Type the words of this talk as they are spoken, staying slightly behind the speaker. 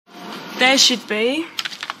There she'd be,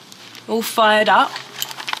 all fired up.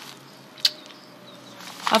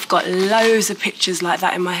 I've got loads of pictures like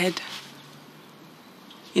that in my head.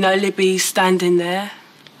 You know, Libby standing there,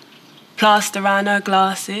 plaster around her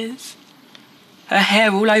glasses, her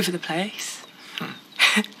hair all over the place.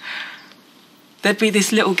 There'd be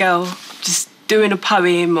this little girl just doing a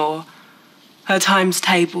poem or her times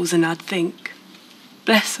tables, and I'd think,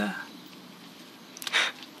 bless her.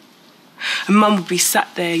 And Mum would be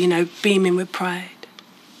sat there, you know, beaming with pride.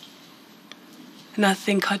 And I'd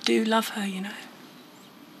think, I do love her, you know.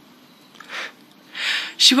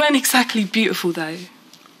 She weren't exactly beautiful, though.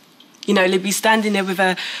 You know, Libby standing there with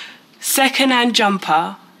her second-hand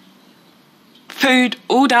jumper, food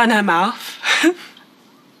all down her mouth.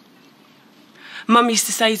 Mum used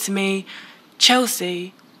to say to me,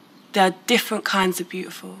 Chelsea, there are different kinds of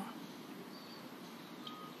beautiful.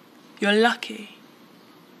 You're lucky.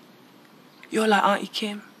 You're like Auntie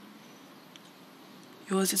Kim.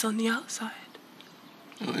 Yours is on the outside.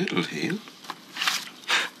 Oh, it'll heal.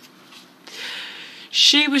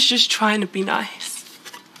 She was just trying to be nice.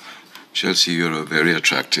 Chelsea, you're a very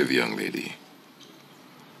attractive young lady.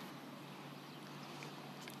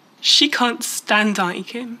 She can't stand Auntie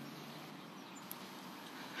Kim.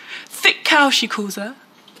 Thick cow, she calls her.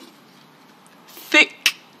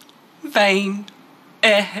 Thick, vain,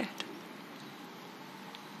 airhead.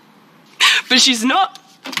 But she's not.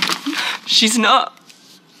 She's not.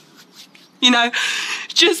 You know,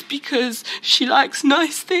 just because she likes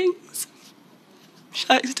nice things. She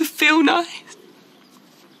likes to feel nice.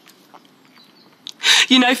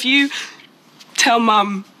 You know, if you tell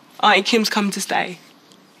Mum Auntie Kim's come to stay,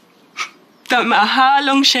 don't matter how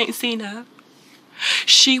long she ain't seen her,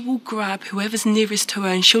 she will grab whoever's nearest to her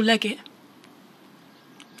and she'll leg it.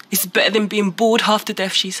 It's better than being bored half to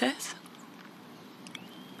death, she says.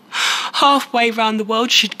 Halfway round the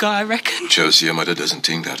world she'd go, I reckon. Chelsea, your mother doesn't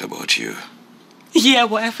think that about you. Yeah,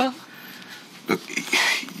 whatever. Look,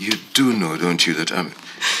 you do know, don't you, that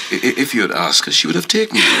if you had asked her, she would have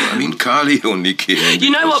taken you. I mean, Carly only came.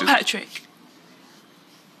 You know what, Patrick?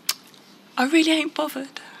 I really ain't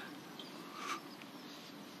bothered.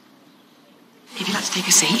 If you'd like to take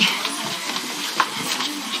a seat.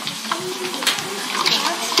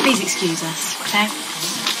 Please excuse us, Claire.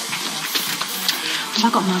 Have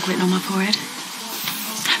I got Mug written on my forehead?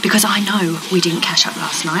 Because I know we didn't cash up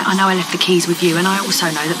last night. I know I left the keys with you, and I also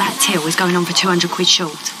know that that till is going on for 200 quid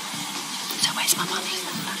short. So where's my money?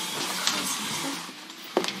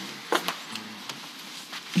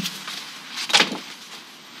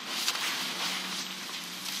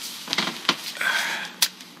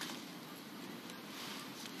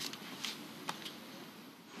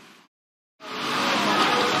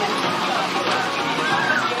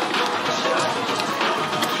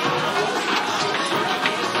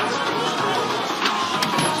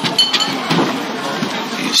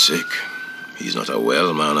 Sick. He's not a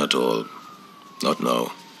well man at all. Not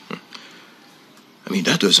now. I mean,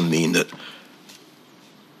 that doesn't mean that... I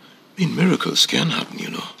mean, miracles can happen, you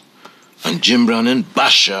know. And Jim Brannan,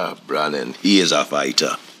 Basha Brannan, he is a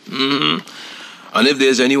fighter. And if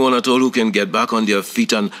there's anyone at all who can get back on their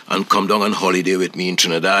feet and come down on holiday with me in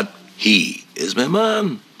Trinidad, he is my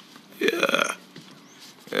man. Yeah.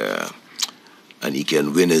 Yeah. And he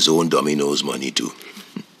can win his own dominoes money, too.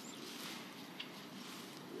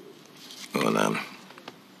 Well,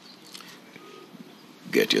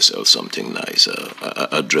 get yourself something nice.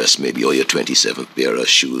 A dress maybe, or your 27th pair of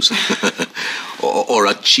shoes. or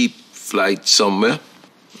a cheap flight somewhere.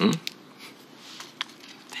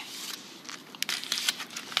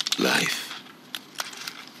 Life.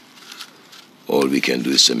 All we can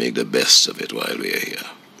do is to make the best of it while we're here.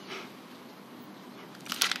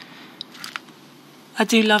 I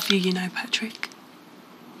do love you, you know, Patrick.